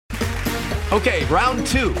Okay, round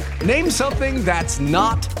two. Name something that's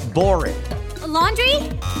not boring. A laundry?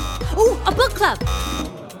 Ooh, a book club.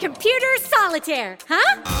 Computer solitaire,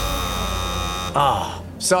 huh? Ah,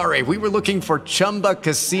 sorry, we were looking for Chumba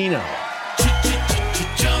Casino.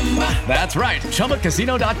 That's right,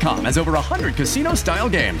 ChumbaCasino.com has over 100 casino-style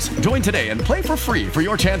games. Join today and play for free for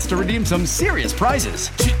your chance to redeem some serious prizes.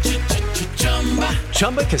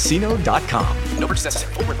 ChumbaCasino.com. No purchase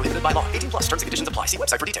necessary. Void where prohibited by law. 18 plus. Terms and conditions apply. See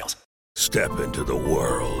website for details. Step into the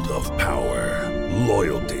world of power,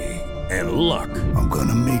 loyalty, and luck. I'm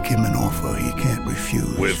gonna make him an offer he can't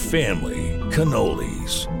refuse. With family,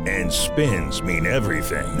 cannolis, and spins mean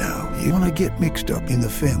everything. Now, you wanna get mixed up in the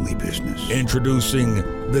family business. Introducing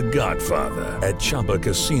The Godfather at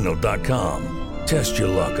ChumbaCasino.com. Test your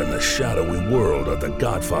luck in the shadowy world of The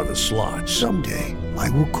Godfather slot. Someday, I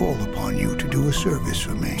will call upon you to do a service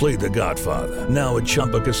for me. Play The Godfather, now at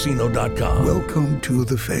ChumbaCasino.com. Welcome to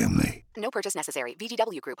the family. No purchase necessary.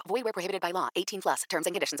 VGW Group. Void where prohibited by law. 18 plus. Terms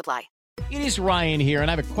and conditions apply. It is Ryan here,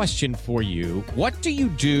 and I have a question for you. What do you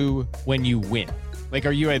do when you win? Like,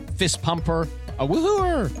 are you a fist pumper, a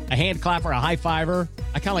woohooer, a hand clapper, a high fiver?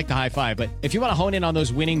 I kind of like the high five, but if you want to hone in on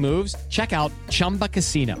those winning moves, check out Chumba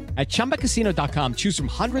Casino. At ChumbaCasino.com, choose from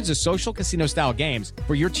hundreds of social casino-style games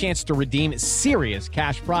for your chance to redeem serious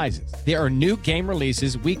cash prizes. There are new game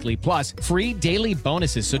releases weekly, plus free daily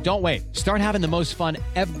bonuses, so don't wait. Start having the most fun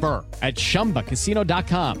ever at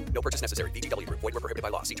ChumbaCasino.com. No purchase necessary. VGW Group. Void where prohibited by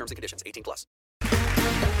law. See terms and conditions. 18 plus.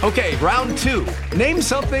 Okay, round two. Name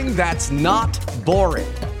something that's not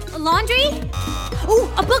boring. A laundry? Ooh,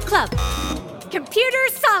 a book club. Computer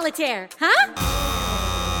solitaire, huh?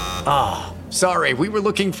 Ah, sorry, we were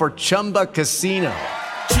looking for Chumba Casino.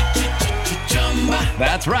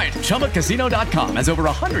 That's right, ChumbaCasino.com has over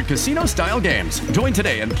 100 casino-style games. Join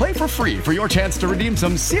today and play for free for your chance to redeem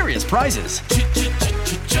some serious prizes.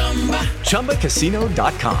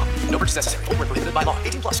 ChumbaCasino.com. No purchase necessary. Void where prohibited by law.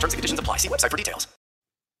 18 plus. Terms and conditions apply. See website for details.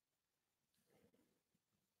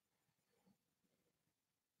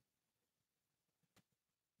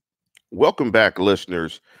 Welcome back,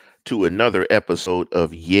 listeners, to another episode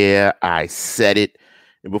of Yeah, I Said It.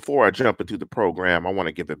 And before I jump into the program, I want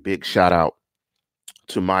to give a big shout out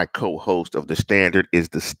to my co-host of The Standard is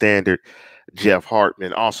The Standard, Jeff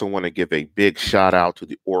Hartman. Also want to give a big shout out to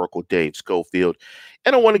the Oracle, Dave Schofield.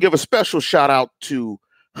 And I want to give a special shout out to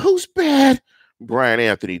Who's Bad? Brian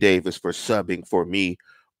Anthony Davis for subbing for me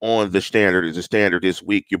on The Standard is The Standard this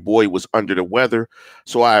week. Your boy was under the weather,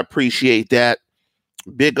 so I appreciate that.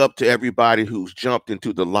 Big up to everybody who's jumped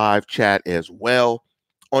into the live chat as well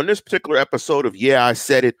on this particular episode of Yeah, I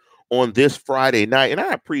Said It on this Friday night. And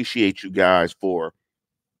I appreciate you guys for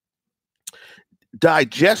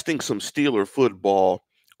digesting some Steeler football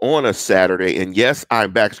on a Saturday. And yes,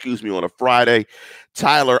 I'm back, on a Friday.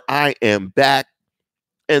 Tyler, I am back.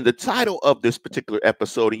 And the title of this particular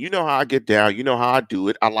episode, and you know how I get down, you know how I do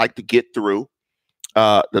it. I like to get through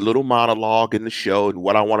the little monologue in the show and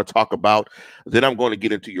what I want to talk about. Then I'm going to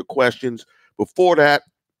get into your questions. Before that,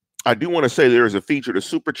 I do want to say there is a feature, the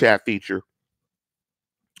Super Chat feature.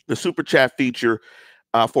 The Super Chat feature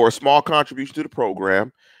for a small contribution to the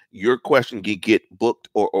program, your question can get booked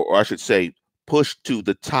or I should say pushed to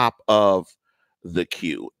the top of the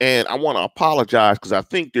queue. And I want to apologize because I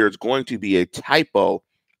think there's going to be a typo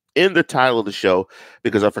in the title of the show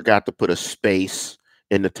because I forgot to put a space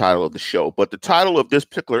in the title of the show. But the title of this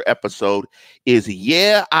particular episode is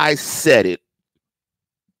Yeah, I Said It.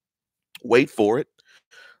 Wait for it.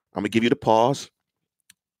 I'm going to give you the pause.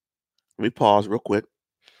 Let me pause real quick.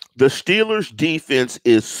 The Steelers defense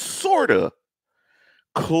is sort of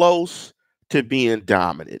close to being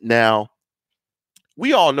dominant. Now,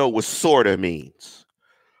 we all know what sort of means.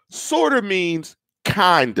 Sort of means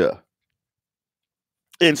kinda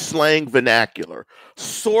in slang vernacular.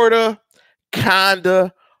 Sort of,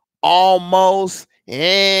 kinda, almost,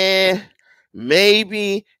 maybe,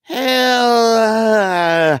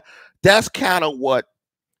 hell. That's kind of what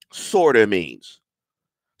sort of means.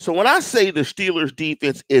 So when I say the Steelers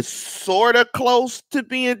defense is sort of close to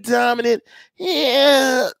being dominant,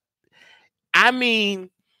 I mean,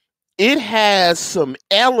 it has some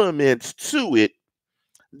elements to it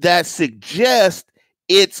that suggest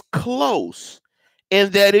it's close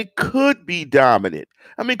and that it could be dominant.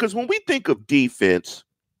 I mean, because when we think of defense,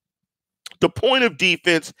 the point of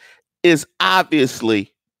defense is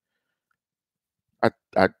obviously, I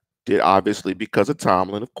did obviously because of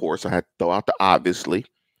Tomlin, of course, I had to throw out the obviously.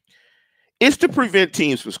 It's to prevent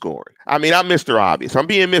teams from scoring. I mean, I'm Mr. Obvious. I'm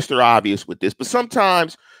being Mr. Obvious with this, but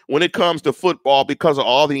sometimes when it comes to football because of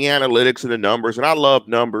all the analytics and the numbers. And I love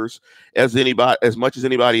numbers as much as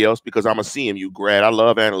anybody else because I'm a CMU grad. I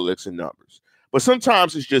love analytics and numbers. But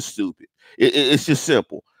sometimes it's just stupid. It's just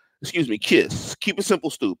simple. Excuse me, KISS. Keep it simple,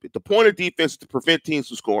 stupid. The point of defense is to prevent teams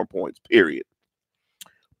from scoring points, period.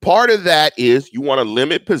 Part of that is you want to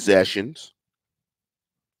limit possessions.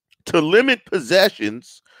 To limit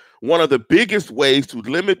possessions, one of the biggest ways to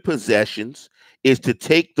limit possessions is to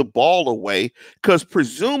take the ball away, because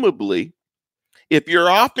presumably, if your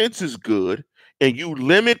offense is good and you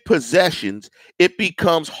limit possessions, it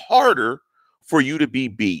becomes harder for you to be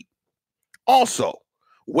beat. Also,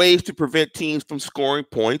 ways to prevent teams from scoring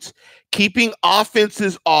points, keeping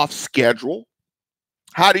offenses off schedule.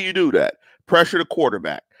 How do you do that? Pressure the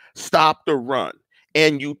quarterback, stop the run,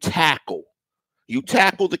 and you tackle. You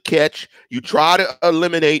tackle the catch, you try to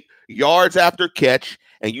eliminate yards after catch,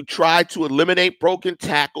 and you try to eliminate broken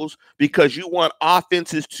tackles because you want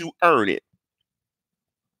offenses to earn it.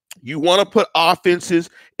 You want to put offenses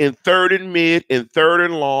in third and mid and third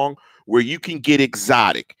and long where you can get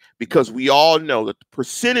exotic, because we all know that the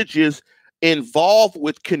percentages involved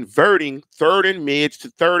with converting third and mids to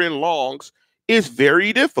third and longs is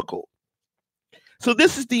very difficult. So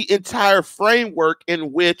this is the entire framework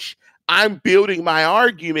in which I'm building my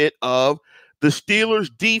argument of the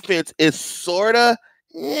Steelers defense is sort of,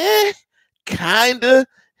 kind of,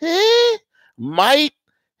 might,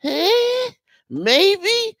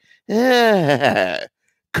 maybe,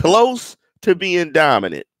 close to being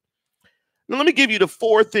dominant. Now, let me give you the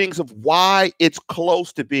 4 things of why it's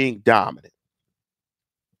close to being dominant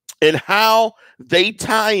and how they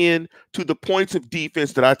tie in to the points of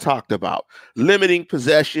defense that I talked about: limiting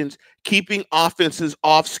possessions, keeping offenses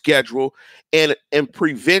off schedule, and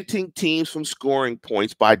preventing teams from scoring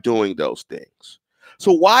points by doing those things.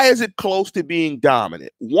 So why is it close to being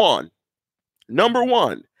dominant? Number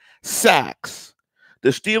one, sacks. The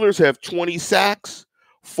Steelers have 20 sacks,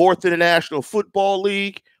 4th in the National Football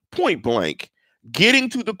League, point blank. Getting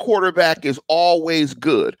to the quarterback is always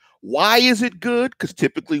good. Why is it good? Because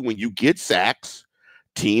typically when you get sacks,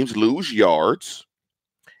 teams lose yards,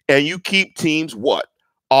 and you keep teams what?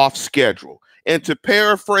 Off schedule. And to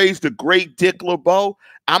paraphrase the great Dick LeBeau,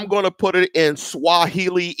 I'm going to put it in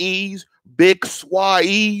Swahili-ese, Big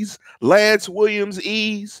Swahese, Lance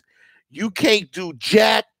Williams-ese. You can't do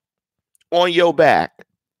jack on your back.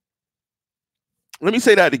 Let me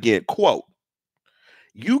say that again. Quote,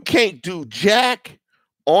 you can't do jack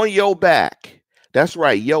on your back. That's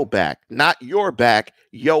right, your back. Not your back,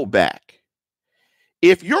 your back.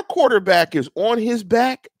 If your quarterback is on his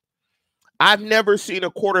back, I've never seen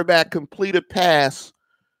a quarterback complete a pass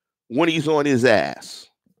when he's on his ass.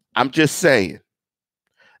 I'm just saying.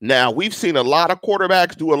 Now, we've seen a lot of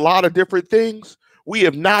quarterbacks do a lot of different things. We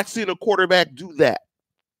have not seen a quarterback do that.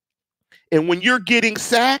 And when you're getting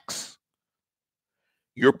sacks,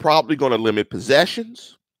 you're probably going to limit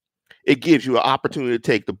possessions. It gives you an opportunity to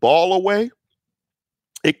take the ball away.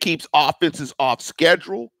 It keeps offenses off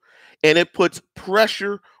schedule, and it puts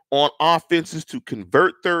pressure on offenses to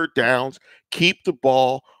convert third downs, keep the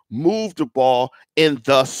ball, move the ball, and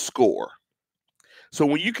thus score. So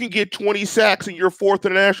when you can get 20 sacks in your 4th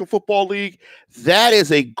in the National Football League, that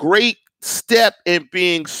is a great step in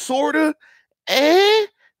being sort of,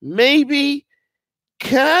 maybe,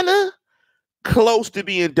 kind of close to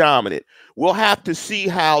being dominant. We'll have to see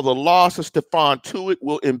how the loss of Stephon Tuitt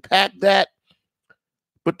will impact that.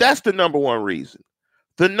 But that's the number one reason.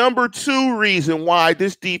 The number 2 reason why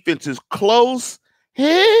this defense is close,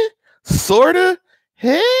 sort of,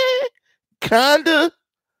 kind of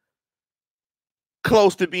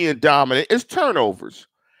close to being dominant is turnovers.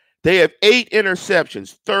 They have 8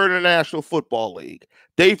 interceptions, 3rd in the National Football League.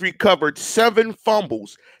 They've recovered 7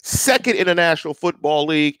 fumbles, 2nd in the National Football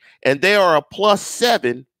League, and they are a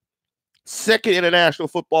 +7, 2nd in the National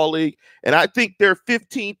Football League. And I think their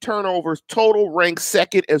 15 turnovers total ranks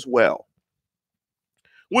 2nd as well.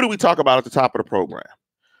 What do we talk about at the top of the program?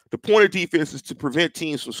 The point of defense is to prevent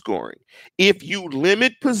teams from scoring. If you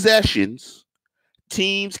limit possessions,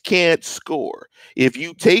 teams can't score. If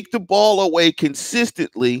you take the ball away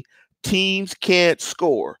consistently, teams can't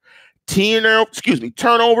score.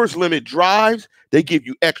 Turnovers limit drives. They give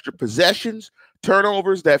you extra possessions.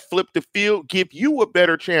 Turnovers that flip the field give you a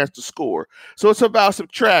better chance to score. So it's about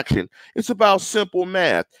subtraction. It's about simple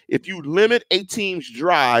math. If you limit a team's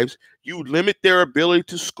drives, you limit their ability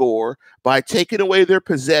to score by taking away their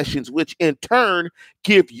possessions, which in turn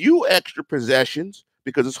give you extra possessions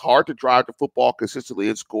because it's hard to drive the football consistently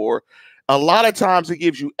and score. A lot of times it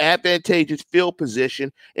gives you advantageous field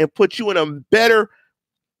position and puts you in a better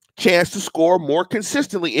chance to score more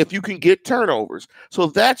consistently if you can get turnovers. So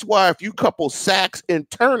that's why if you couple sacks and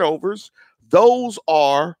turnovers, those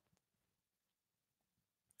are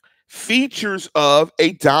features of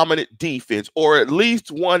a dominant defense, or at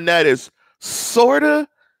least one that is sorta,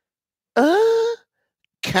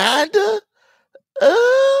 kinda,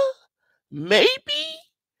 maybe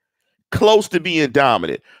close to being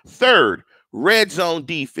dominant. Third, red zone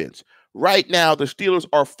defense. Right now, the Steelers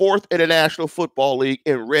are fourth in the National Football League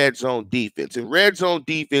in red zone defense. And red zone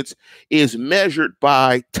defense is measured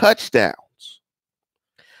by touchdowns.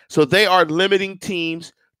 So they are limiting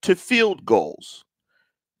teams to field goals.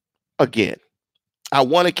 Again, I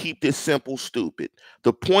want to keep this simple, stupid.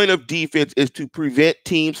 The point of defense is to prevent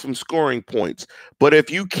teams from scoring points. But if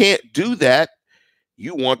you can't do that,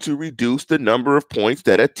 you want to reduce the number of points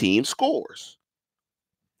that a team scores.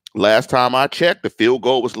 Last time I checked, the field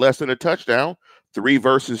goal was less than a touchdown, 3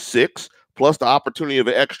 versus 6, plus the opportunity of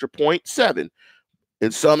an extra point, 7.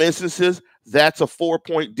 In some instances, that's a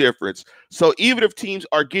 4-point difference. So even if teams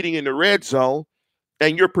are getting in the red zone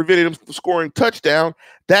and you're preventing them from scoring touchdown,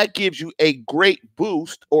 that gives you a great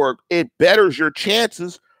boost, or it betters your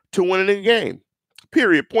chances to winning the game.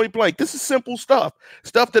 Period. Point blank. This is simple stuff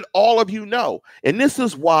that all of you know. And this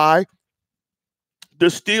is why the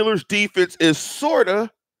Steelers defense is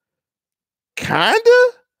sorta, kinda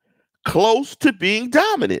close to being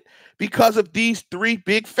dominant because of these 3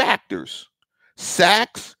 big factors: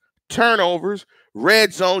 sacks, turnovers,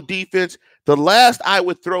 red zone defense. The last I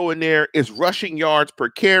would throw in there is rushing yards per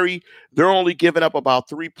carry. They're only giving up about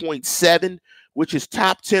 3.7, which is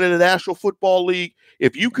top 10 in the National Football League.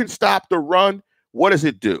 If you can stop the run, what does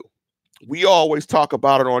it do? We always talk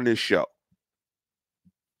about it on this show.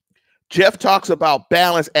 Jeff talks about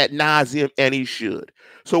balance ad nauseum, and he should.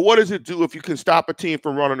 So what does it do if you can stop a team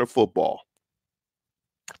from running the football?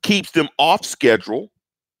 Keeps them off schedule.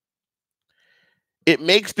 It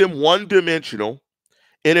makes them one-dimensional.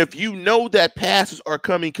 And if you know that passes are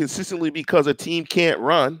coming consistently because a team can't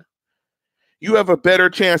run, you have a better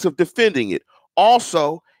chance of defending it.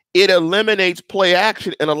 Also, it eliminates play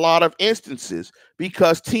action in a lot of instances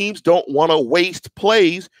because teams don't want to waste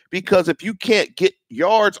plays, because if you can't get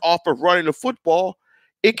yards off of running the football,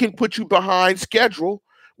 it can put you behind schedule,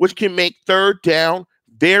 which can make third down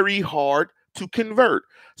very hard to convert.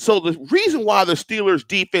 So the reason why the Steelers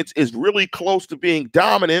defense is really close to being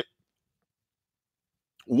dominant: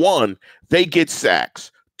 1, they get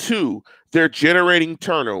sacks. 2, they're generating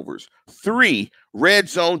turnovers. 3, red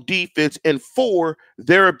zone defense. And 4,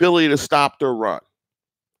 their ability to stop the run.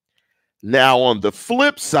 Now, on the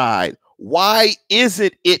flip side, why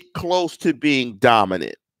isn't it close to being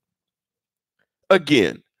dominant?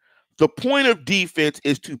 Again, the point of defense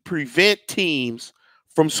is to prevent teams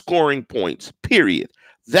from scoring points, period.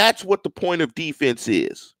 That's what the point of defense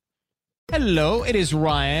is. Hello, it is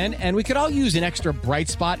Ryan, and we could all use an extra bright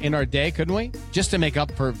spot in our day, couldn't we? Just to make up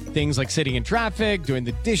for things like sitting in traffic, doing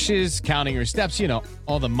the dishes, counting your steps, you know,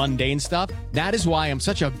 all the mundane stuff. That is why I'm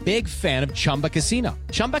such a big fan of Chumba Casino.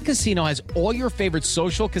 Chumba Casino has all your favorite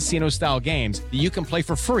social casino-style games that you can play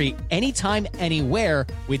for free anytime, anywhere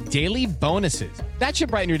with daily bonuses. That should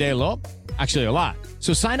brighten your day a little. Actually, a lot.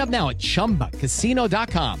 So sign up now at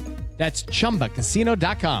ChumbaCasino.com. That's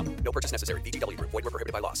ChumbaCasino.com. No purchase necessary. VGW Group. Void where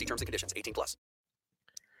prohibited by law. See terms and conditions. 18+.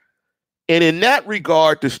 And in that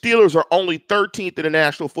regard, the Steelers are only 13th in the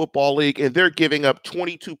National Football League, and they're giving up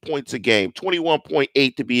 22 points a game,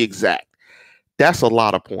 21.8 to be exact. That's a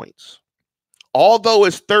lot of points. Although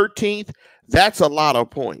it's 13th, that's a lot of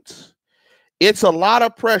points. It's a lot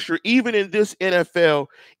of pressure, even in this NFL,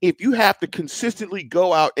 if you have to consistently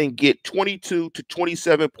go out and get 22 to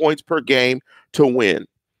 27 points per game to win.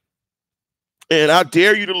 And I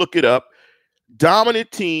dare you to look it up. Dominant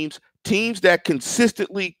teams that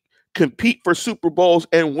consistently compete for Super Bowls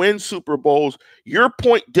and win Super Bowls, your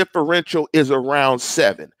point differential is around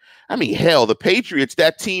 7. I mean, hell, the Patriots,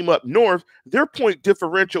 that team up north, their point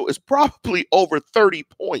differential is probably over 30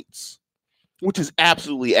 points, which is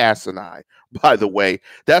absolutely asinine, by the way.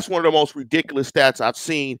 That's one of the most ridiculous stats I've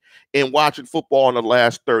seen in watching football in the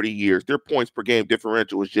last 30 years. Their points per game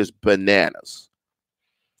differential is just bananas.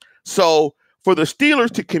 So for the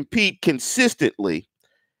Steelers to compete consistently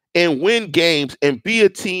and win games and be a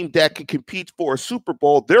team that can compete for a Super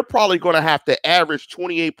Bowl, they're probably going to have to average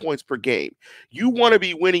 28 points per game. You want to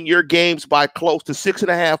be winning your games by close to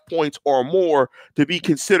 6.5 points or more to be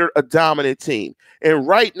considered a dominant team. And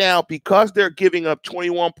right now, because they're giving up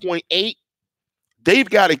 21.8, they've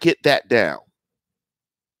got to get that down.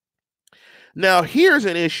 Now, here's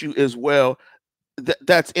an issue as well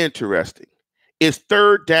that's interesting. Is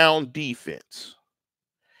third down defense.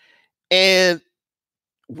 And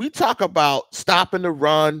we talk about stopping the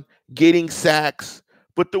run, getting sacks,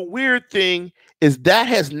 but the weird thing is that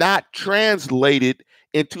has not translated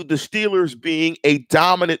into the Steelers being a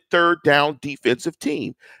dominant third down defensive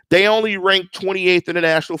team. They only rank 28th in the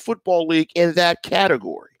National Football League in that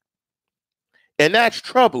category. And that's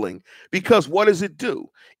troubling because what does it do?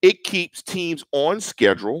 It keeps teams on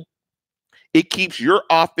schedule. It keeps your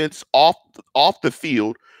offense off the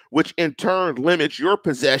field, which in turn limits your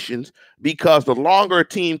possessions because the longer a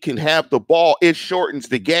team can have the ball, it shortens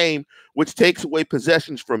the game, which takes away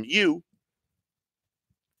possessions from you.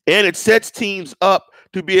 And it sets teams up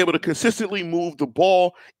to be able to consistently move the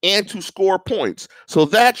ball and to score points. So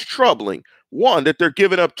that's troubling. One, that they're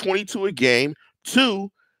giving up 22 a game.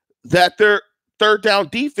 Two, that their third down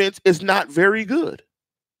defense is not very good.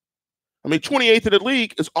 I mean, 28th in the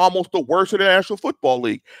league is almost the worst in the National Football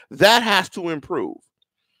League. That has to improve.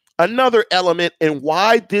 Another element in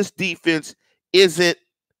why this defense isn't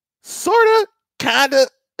sort of, kind of,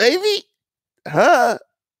 maybe,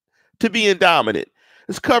 to being dominant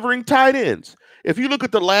is covering tight ends. If you look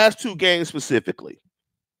at the last two games specifically,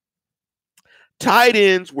 tight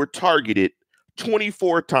ends were targeted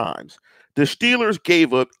 24 times. The Steelers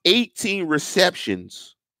gave up 18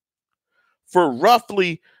 receptions for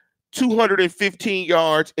roughly 215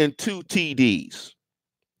 yards and 2 TDs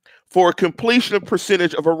for a completion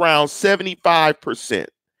percentage of around 75%.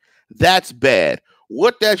 That's bad.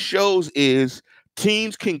 What that shows is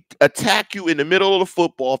teams can attack you in the middle of the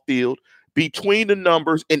football field, between the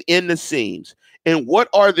numbers and in the seams. And what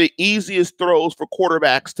are the easiest throws for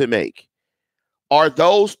quarterbacks to make? Are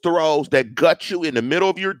those throws that gut you in the middle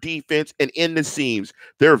of your defense and in the seams.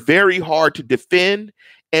 They're very hard to defend.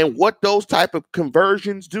 And what those type of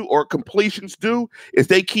conversions do or completions do is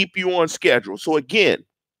they keep you on schedule. So again,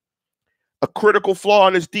 a critical flaw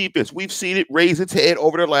in this defense, we've seen it raise its head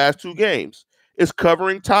over the last two games, is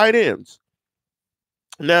covering tight ends.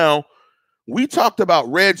 Now, we talked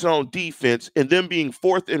about red zone defense and them being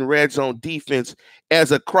fourth in red zone defense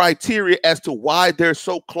as a criteria as to why they're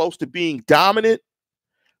so close to being dominant.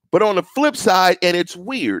 But on the flip side, and it's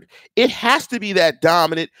weird, it has to be that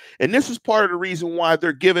dominant. And this is part of the reason why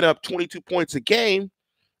they're giving up 22 points a game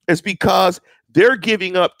is because they're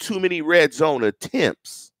giving up too many red zone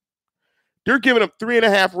attempts. They're giving up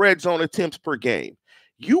 3.5 red zone attempts per game.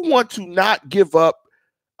 You want to not give up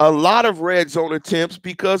a lot of red zone attempts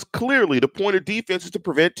because clearly the point of defense is to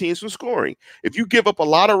prevent teams from scoring. If you give up a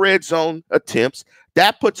lot of red zone attempts,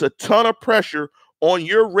 that puts a ton of pressure on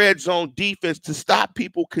your red zone defense to stop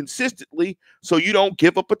people consistently so you don't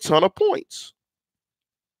give up a ton of points.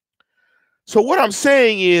 So what I'm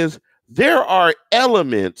saying is there are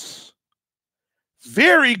elements,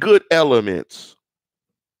 very good elements,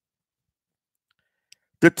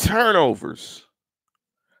 the turnovers,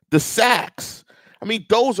 the sacks. I mean,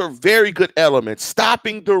 those are very good elements.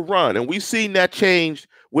 Stopping the run, and we've seen that change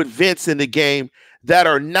with Vince in the game, that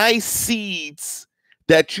are nice seeds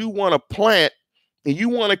that you want to plant and you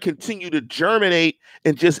want to continue to germinate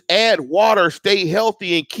and just add water, stay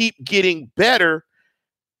healthy, and keep getting better.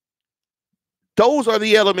 Those are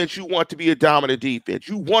the elements you want to be a dominant defense.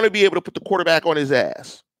 You want to be able to put the quarterback on his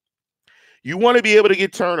ass. You want to be able to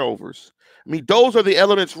get turnovers. I mean, those are the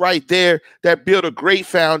elements right there that build a great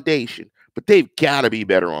foundation. But they've got to be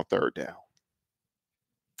better on third down.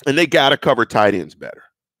 And they got to cover tight ends better.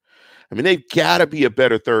 I mean, they've got to be a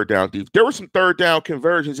better third down defense. There were some third down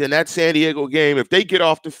conversions in that San Diego game. If they get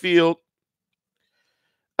off the field,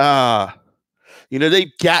 they've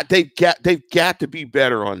got to be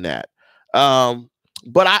better on that.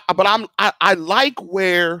 But I like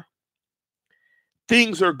where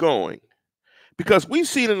things are going because we've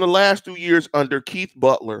seen in the last 2 years under Keith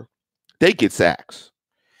Butler, they get sacks.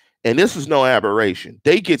 And this is no aberration.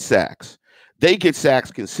 They get sacks. They get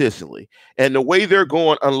sacks consistently. And the way they're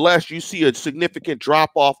going, unless you see a significant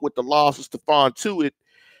drop-off with the loss of Stephon Tuitt,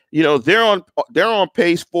 they're on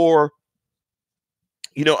pace for,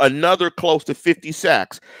 another close to 50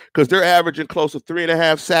 sacks because they're averaging close to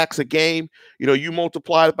 3.5 sacks a game. You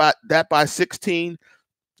multiply that by 16,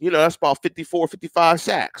 that's about 54, 55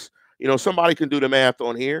 sacks. Somebody can do the math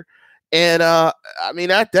on here. And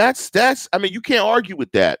you can't argue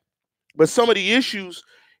with that. But some of the issues,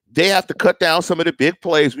 they have to cut down some of the big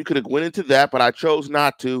plays. We could have went into that, but I chose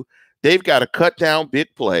not to. They've got to cut down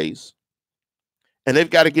big plays, and they've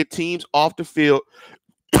got to get teams off the field,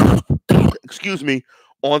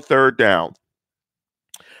 on third down.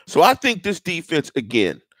 So I think this defense,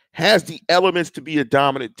 again, has the elements to be a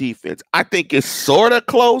dominant defense. I think it's sort of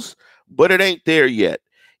close, but it ain't there yet.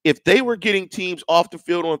 If they were getting teams off the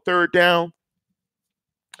field on third down,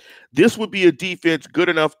 this would be a defense good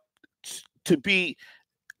enough to be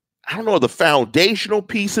I don't know, the foundational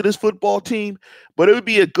piece of this football team, but it would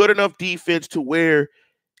be a good enough defense to where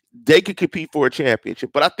they could compete for a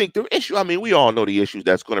championship. But I think the issue, I mean, we all know the issues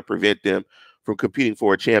that's going to prevent them from competing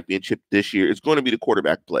for a championship this year. It's going to be the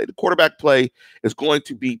quarterback play. The quarterback play is going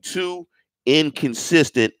to be too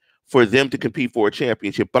inconsistent for them to compete for a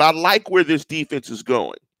championship. But I like where this defense is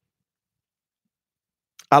going.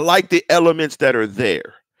 I like the elements that are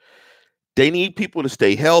there. They need people to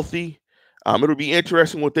stay healthy. It'll be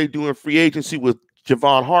interesting what they do in free agency with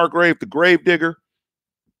Javon Hargrave, the gravedigger.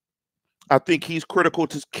 I think he's critical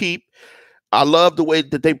to keep. I love the way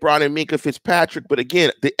that they brought in Minkah Fitzpatrick, but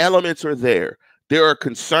again, the elements are there. There are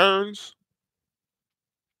concerns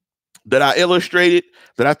that I illustrated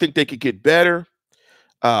that I think they could get better.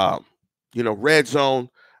 Red zone,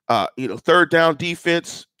 third down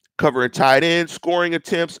defense, covering tight ends, scoring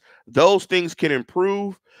attempts. Those things can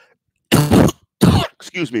improve.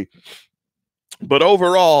 Excuse me. But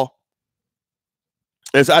overall,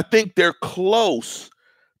 as I think they're close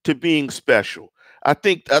to being special. I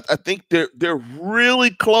think they're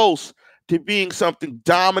really close to being something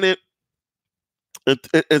dominant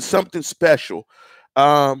and something special.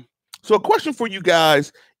 So a question for you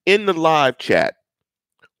guys in the live chat.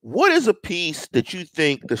 What is a piece that you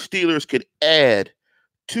think the Steelers could add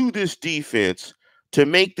to this defense to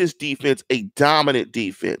make this defense a dominant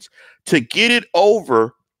defense, to get it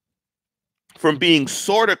over from being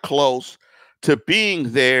sort of close to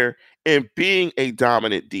being there and being a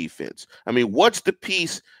dominant defense? I mean, what's the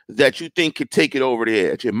piece that you think could take it over the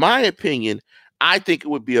edge? In my opinion, I think it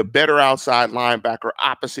would be a better outside linebacker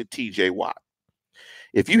opposite TJ Watt.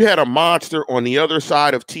 If you had a monster on the other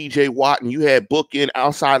side of TJ Watt and you had bookend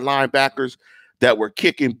outside linebackers that were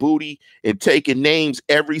kicking booty and taking names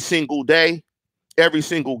every single day, every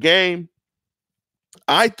single game,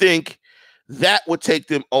 I think that would take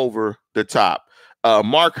them over the top.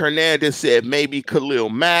 Mark Hernandez said maybe Khalil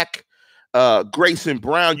Mack, Grayson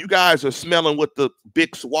Brown. You guys are smelling what the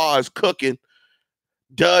Big Swa is cooking.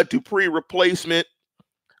 Dud Dupree replacement.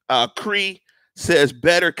 Cree says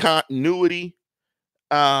better continuity.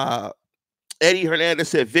 Eddie Hernandez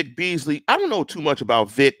said Vic Beasley. I don't know too much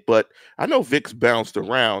about Vic, but I know Vic's bounced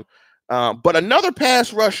around. But another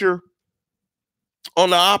pass rusher on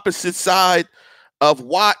the opposite side of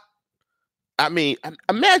Watt. I mean,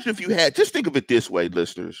 imagine if you had, just think of it this way,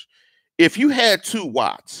 listeners. If you had two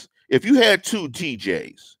Watts, if you had two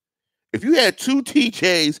TJs,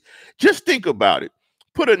 just think about it.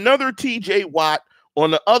 Put another TJ Watt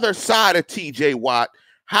on the other side of TJ Watt.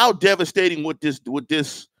 How devastating would this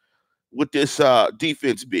defense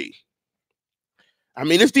be? I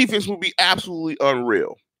mean, this defense would be absolutely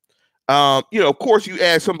unreal. Of course, you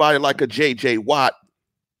add somebody like a JJ Watt,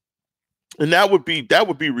 and that would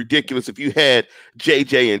be ridiculous if you had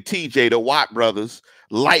JJ and TJ, the Watt brothers,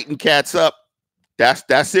 lighting cats up.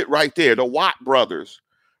 That's it right there. The Watt brothers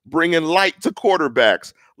bringing light to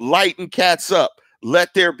quarterbacks, lighting cats up.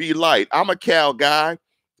 Let there be light. I'm a Cal guy.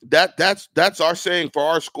 That's our saying for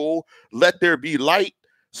our school. Let there be light.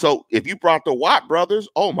 So if you brought the Watt brothers,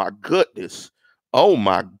 oh my goodness,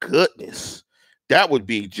 that would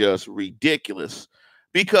be just ridiculous.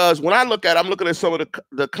 Because when I'm looking at some of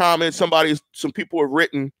the comments, some people have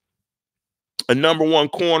written a number one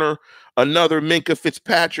corner, another Minkah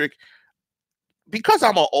Fitzpatrick. Because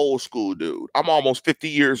I'm an old school dude, I'm almost 50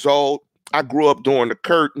 years old. I grew up during the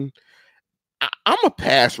curtain. I'm a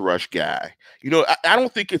pass rush guy. I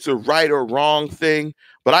don't think it's a right or wrong thing,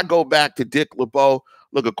 but I go back to Dick LeBeau.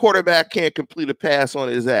 Look, a quarterback can't complete a pass on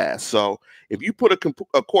his ass. So if you put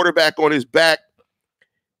a quarterback on his back,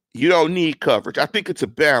 you don't need coverage. I think it's a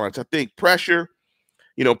balance. I think pressure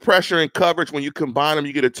and coverage, when you combine them,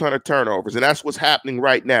 you get a ton of turnovers. And that's what's happening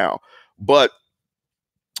right now. But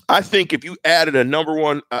I think if you added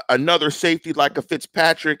another safety like a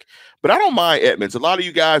Fitzpatrick, but I don't mind Edmonds. A lot of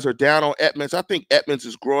you guys are down on Edmonds. I think Edmonds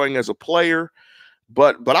is growing as a player,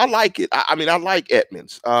 but I like it. I like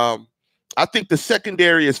Edmonds. I think the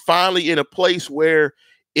secondary is finally in a place where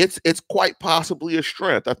it's quite possibly a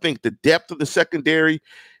strength. I think the depth of the secondary,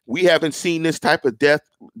 we haven't seen this depth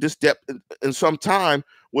in some time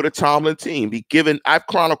with a Tomlin team. I've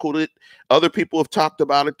chronicled it. Other people have talked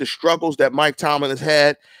about it. The struggles that Mike Tomlin has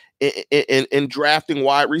had in drafting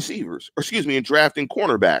wide receivers, in drafting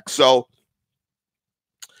cornerbacks. So,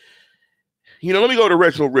 let me go to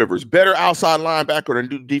Reginald Rivers, better outside linebacker than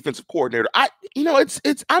new defensive coordinator.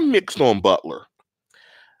 I'm mixed on Butler.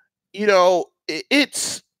 I'm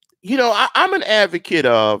an advocate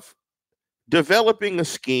of developing a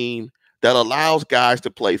scheme that allows guys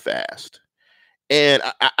to play fast. And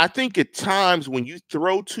I think at times when you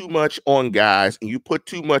throw too much on guys and you put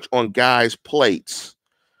too much on guys' plates,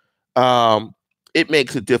 it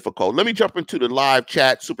makes it difficult. Let me jump into the live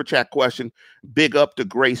chat, super chat question. Big up to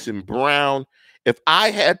Grayson Brown. If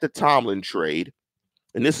I had the Tomlin trade,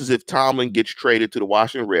 and this is if Tomlin gets traded to the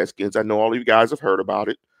Washington Redskins, I know all of you guys have heard about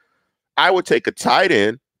it, I would take a tight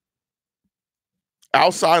end,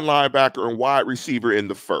 outside linebacker, and wide receiver in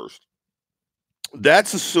the first.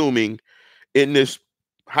 That's assuming in this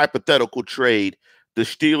hypothetical trade, the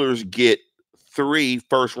Steelers get 3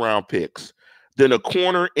 first-round picks, then a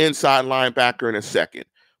corner, inside linebacker, in a second.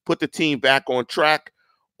 Put the team back on track,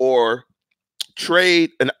 or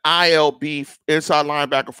trade an ILB inside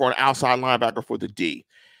linebacker for an outside linebacker for the D.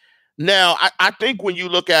 Now, I think when you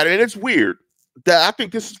look at it, and it's weird, that I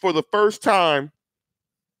think this is for the first time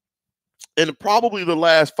in probably the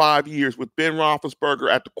last 5 years with Ben Roethlisberger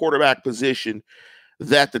at the quarterback position,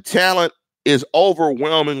 that the talent is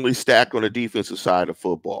overwhelmingly stacked on the defensive side of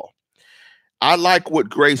football. I like what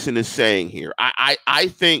Grayson is saying here. I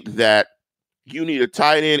think that you need a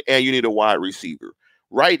tight end and you need a wide receiver.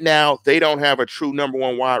 Right now, they don't have a true number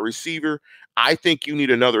one wide receiver. I think you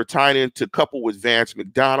need another tight end to couple with Vance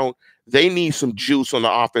McDonald. They need some juice on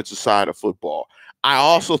the offensive side of football. I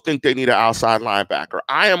also think they need an outside linebacker.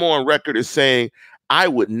 I am on record as saying I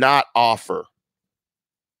would not offer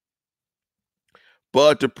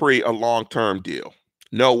Bud Dupree a long-term deal.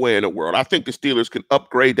 No way in the world. I think the Steelers can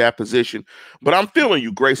upgrade that position. But I'm feeling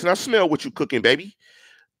you, Grayson. I smell what you cooking, baby.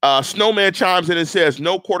 Snowman chimes in and says,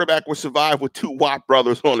 no quarterback would survive with 2 Watt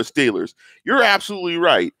brothers on the Steelers. You're absolutely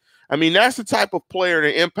right. I mean, that's the type of player,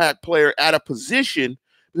 an impact player at a position,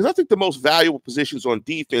 because I think the most valuable positions on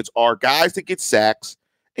defense are guys that get sacks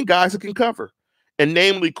and guys that can cover, and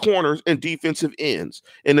namely corners and defensive ends.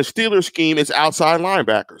 In the Steelers scheme, it's outside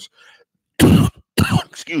linebackers.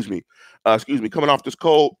 Excuse me, coming off this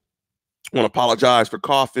cold. I want to apologize for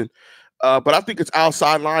coughing. But I think it's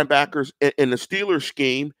outside linebackers in the Steelers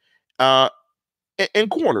scheme and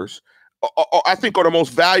corners. I think are the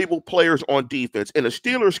most valuable players on defense. In the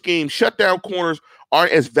Steelers scheme, shutdown corners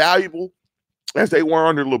aren't as valuable as they were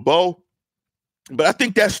under LeBeau. But I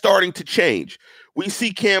think that's starting to change. We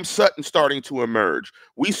see Cam Sutton starting to emerge.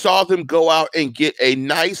 We saw them go out and get a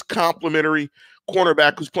nice complimentary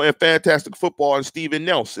cornerback who's playing fantastic football in Steven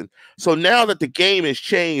Nelson. So now that the game has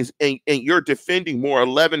changed and you're defending more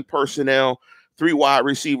 11 personnel, 3 wide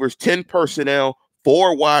receivers, 10 personnel,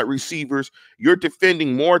 4 wide receivers, you're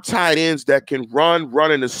defending more tight ends that can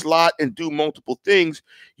run in the slot and do multiple things.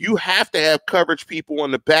 You have to have coverage people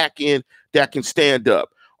on the back end that can stand up.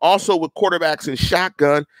 Also, with quarterbacks in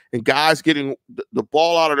shotgun and guys getting the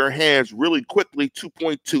ball out of their hands really quickly,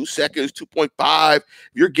 2.2 seconds, 2.5. If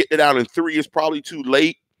you're getting it out in 3, it's probably too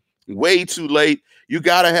late, way too late. You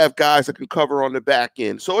got to have guys that can cover on the back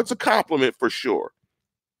end. So it's a compliment for sure.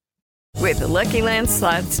 With the Lucky Land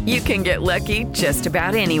Slots, you can get lucky just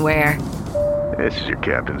about anywhere. This is your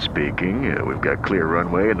captain speaking. We've got clear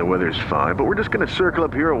runway and the weather's fine, but we're just going to circle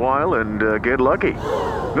up here a while and get lucky.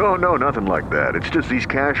 No, nothing like that. It's just these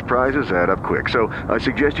cash prizes add up quick. So I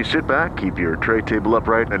suggest you sit back, keep your tray table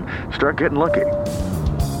upright, and start getting lucky.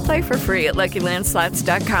 Play for free at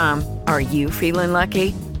LuckyLandSlots.com. Are you feeling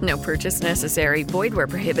lucky? No purchase necessary. Void where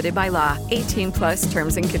prohibited by law. 18+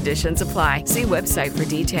 terms and conditions apply. See website for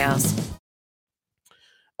details.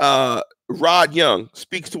 Rod Young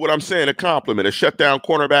speaks to what I'm saying, a compliment. A shutdown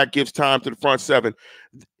cornerback gives time to the front 7.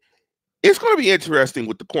 It's going to be interesting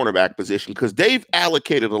with the cornerback position because they've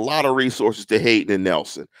allocated a lot of resources to Hayden and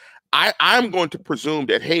Nelson. I'm going to presume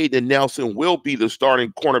that Hayden and Nelson will be the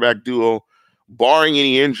starting cornerback duo, barring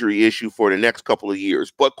any injury issue for the next couple of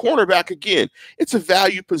years. But cornerback, again, it's a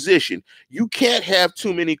value position. You can't have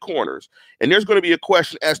too many corners. And there's going to be a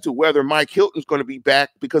question as to whether Mike Hilton's going to be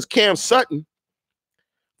back, because Cam Sutton,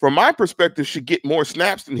 from my perspective, should get more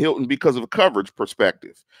snaps than Hilton because of a coverage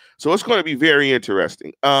perspective. So it's going to be very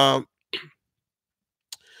interesting. Let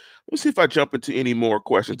me see if I jump into any more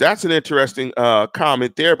questions. That's an interesting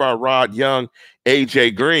comment there by Rod Young,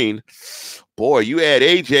 AJ Green. Boy, you add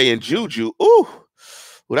AJ and Juju. Ooh,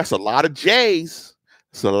 well, that's a lot of J's.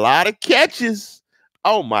 It's a lot of catches.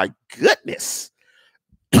 Oh, my goodness.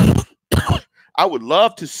 I would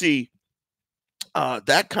love to see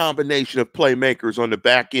that combination of playmakers on the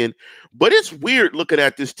back end. But it's weird looking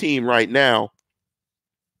at this team right now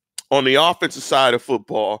on the offensive side of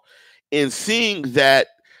football and seeing that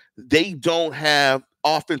they don't have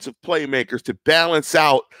offensive playmakers to balance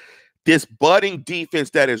out this budding defense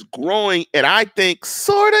that is growing and I think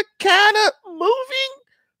sort of kind of moving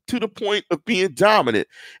to the point of being dominant.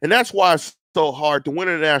 And that's why it's so hard to win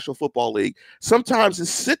in the National Football League. Sometimes it's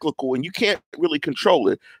cyclical and you can't really control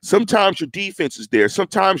it. Sometimes your defense is there.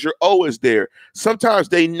 Sometimes your O is there. Sometimes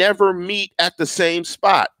they never meet at the same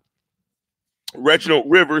spot. Reginald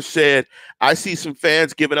Rivers said, I see some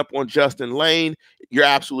fans giving up on Justin Lane. You're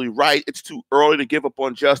absolutely right. It's too early to give up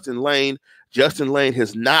on Justin Lane. Justin Lane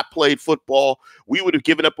has not played football. We would have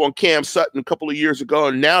given up on Cam Sutton a couple of years ago,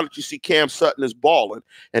 and now that you see Cam Sutton is balling,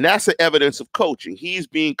 and that's the evidence of coaching. He's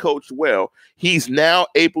being coached well. He's now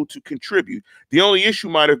able to contribute. The only issue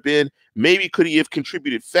might have been maybe could he have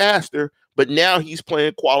contributed faster, but now he's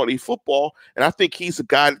playing quality football, and I think he's a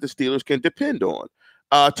guy that the Steelers can depend on.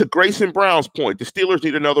 To Grayson Brown's point, the Steelers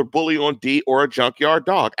need another bully on D or a junkyard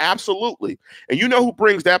dog. Absolutely. And you know who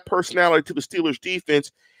brings that personality to the Steelers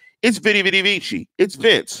defense? It's Vidi Vici. It's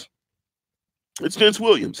Vince. It's Vince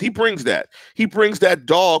Williams. He brings that. He brings that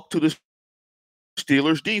dog to the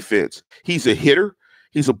Steelers defense. He's a hitter.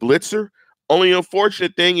 He's a blitzer. Only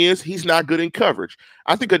unfortunate thing is he's not good in coverage.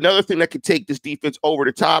 I think another thing that could take this defense over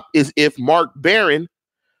the top is if Mark Barron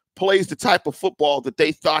plays the type of football that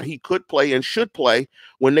they thought he could play and should play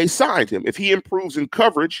when they signed him. If he improves in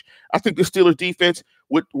coverage, I think the Steelers defense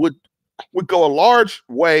would go a large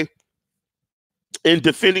way in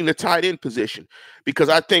defending the tight end position, because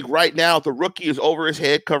I think right now the rookie is over his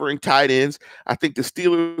head covering tight ends. I think the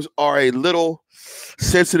Steelers are a little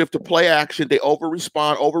sensitive to play action. They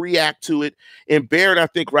overreact to it. And Barron, I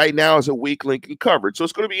think right now is a weak link in coverage. So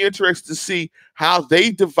it's going to be interesting to see how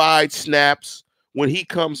they divide snaps when he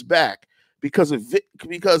comes back, because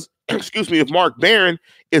if Mark Barron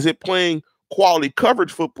isn't playing quality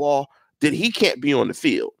coverage football, then he can't be on the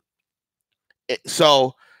field.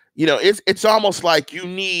 So, it's almost like you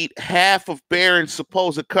need half of Barron's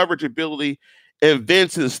supposed coverage ability and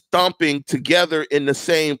Vince's thumping together in the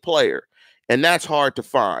same player, and that's hard to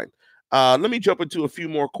find. Let me jump into a few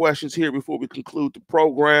more questions here before we conclude the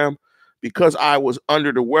program, because I was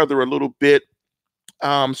under the weather a little bit.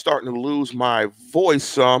 I'm starting to lose my voice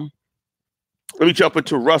some. Let me jump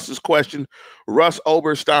into Russ's question. Russ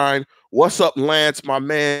Oberstein, what's up, Lance, my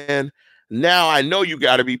man? Now I know you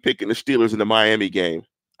got to be picking the Steelers in the Miami game.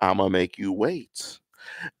 I'm going to make you wait.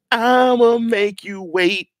 I'm going to make you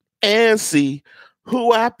wait and see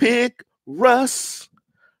who I pick, Russ.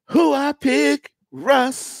 Who I pick,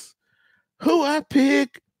 Russ. Who I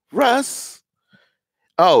pick, Russ.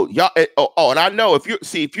 Oh, y'all. And I know if you're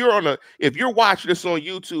watching this on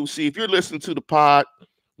YouTube, if you're listening to the pod,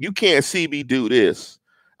 you can't see me do this.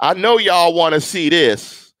 I know y'all want to see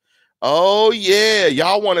this. Oh, yeah.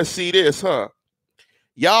 Y'all want to see this, huh?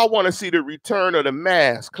 Y'all want to see the return of the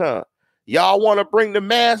mask, huh? Y'all want to bring the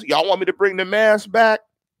mask? Y'all want me to bring the mask back?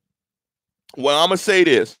 Well, I'm going to say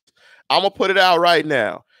this. I'm going to put it out right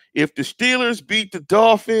now. If the Steelers beat the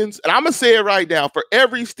Dolphins, and I'm going to say it right now, for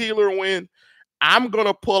every Steeler win, I'm going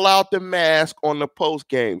to pull out the mask on the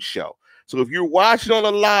post-game show. So if you're watching on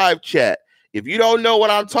the live chat, if you don't know what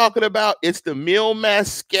I'm talking about, it's the Mil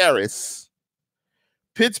Mascaris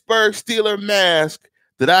Pittsburgh Steeler mask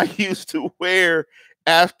that I used to wear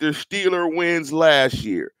after Steeler wins last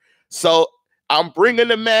year. So I'm bringing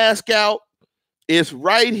the mask out. It's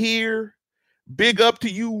right here. Big up to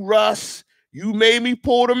you, Russ. You made me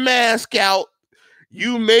pull the mask out.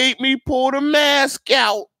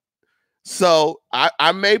 So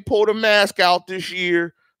I may pull the mask out this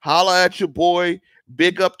year. Holla at your boy.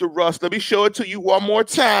 Big up to Russ. Let me show it to you one more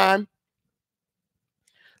time.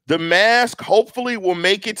 The mask hopefully will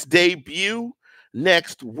make its debut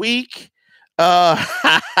next week.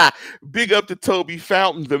 Big up to Toby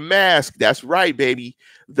Fountain. The mask. That's right, baby.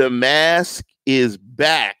 The mask is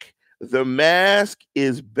back.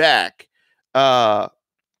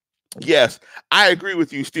 Yes, I agree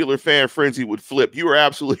with you. Steeler fan frenzy would flip. You are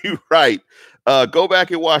absolutely right. Go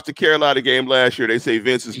back and watch the Carolina game last year. They say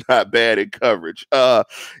Vince is not bad in coverage.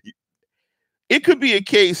 It could be a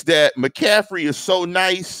case that McCaffrey is so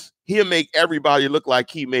nice, he'll make everybody look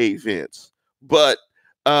like he made Vince. But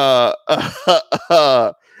get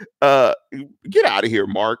out of here,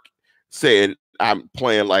 Mark, saying I'm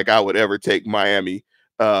playing like I would ever take Miami.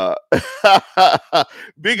 Big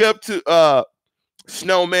up to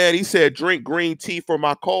Snowman. He said, drink green tea for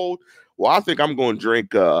my cold. Well, I think I'm going to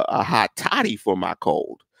drink a hot toddy for my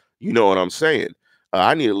cold. You know what I'm saying?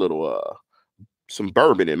 I need a little some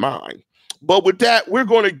bourbon in mine. But with that, we're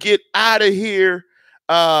going to get out of here.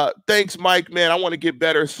 Thanks, Mike, man. I want to get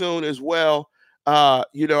better soon as well. I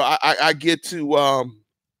get to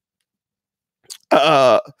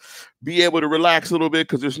be able to relax a little bit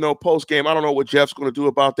because there's no post game. I don't know what Jeff's going to do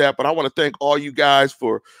about that, but I want to thank all you guys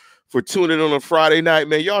for tuning in on a Friday night,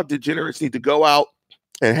 man. Y'all degenerates need to go out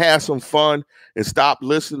and have some fun and stop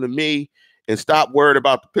listening to me and stop worried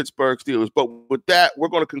about the Pittsburgh Steelers. But with that, we're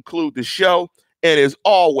going to conclude the show. And as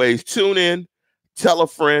always, tune in, tell a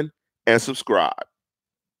friend, and subscribe.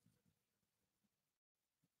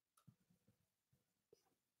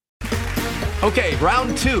 Okay,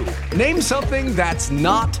 round two. Name something that's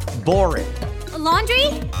not boring. A laundry?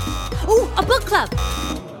 Ooh, a book club.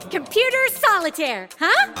 Computer solitaire,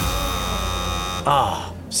 huh?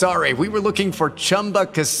 Ah, sorry, we were looking for Chumba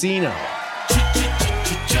Casino.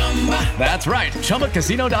 That's right,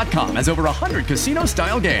 ChumbaCasino.com has over 100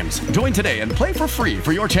 casino-style games. Join today and play for free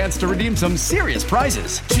for your chance to redeem some serious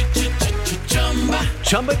prizes.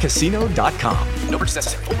 ChumbaCasino.com. No purchase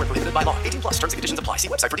necessary. Void where prohibited by law. 18 plus terms and conditions apply. See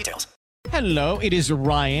website for details. Hello, it is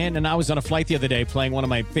Ryan, and I was on a flight the other day playing one of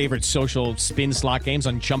my favorite social spin slot games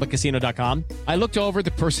on ChumbaCasino.com. I looked over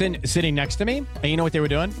the person sitting next to me, and you know what they were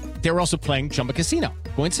doing? They were also playing Chumba Casino.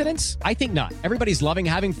 Coincidence? I think not. Everybody's loving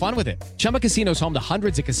having fun with it. Chumba Casino is home to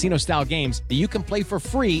hundreds of casino-style games that you can play for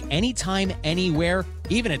free anytime, anywhere,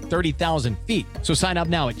 even at 30,000 feet. So sign up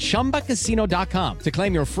now at ChumbaCasino.com to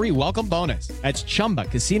claim your free welcome bonus. That's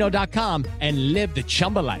ChumbaCasino.com and live the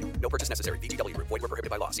Chumba life. No purchase necessary. VGW. Void where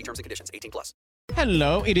prohibited by law. See terms and conditions. 18 plus.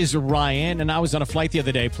 Hello, it is Ryan, and I was on a flight the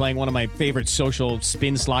other day playing one of my favorite social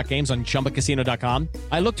spin slot games on ChumbaCasino.com.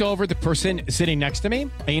 I looked over the person sitting next to me,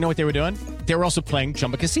 and you know what they were doing? They were also playing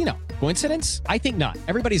Chumba Casino. Coincidence? I think not.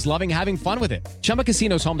 Everybody's loving having fun with it. Chumba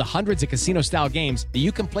Casino is home to hundreds of casino-style games that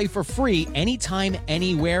you can play for free anytime,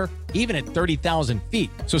 anywhere, even at 30,000 feet.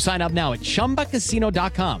 So sign up now at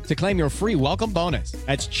ChumbaCasino.com to claim your free welcome bonus.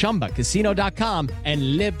 That's ChumbaCasino.com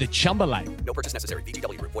and live the Chumba life. No purchase necessary.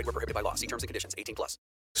 VGW. Void where prohibited by law. See terms and conditions. 18 plus.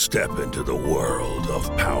 Step into the world of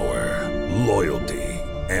power, loyalty,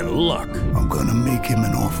 and luck. I'm gonna make him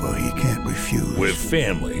an offer he can't refuse. With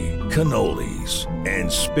family, cannolis, and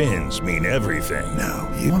spins mean everything. Now,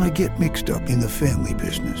 you wanna get mixed up in the family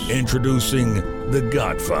business. Introducing The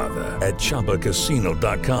Godfather at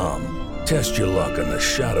ChumbaCasino.com. Test your luck in the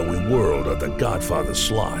shadowy world of The Godfather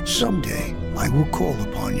slot. Someday, I will call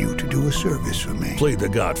upon you to do a service for me. Play The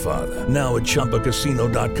Godfather now at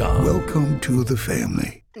ChumbaCasino.com. Welcome to the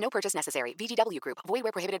family. No purchase necessary. VGW Group. Void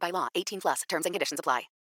where prohibited by law. 18 plus. Terms and conditions apply.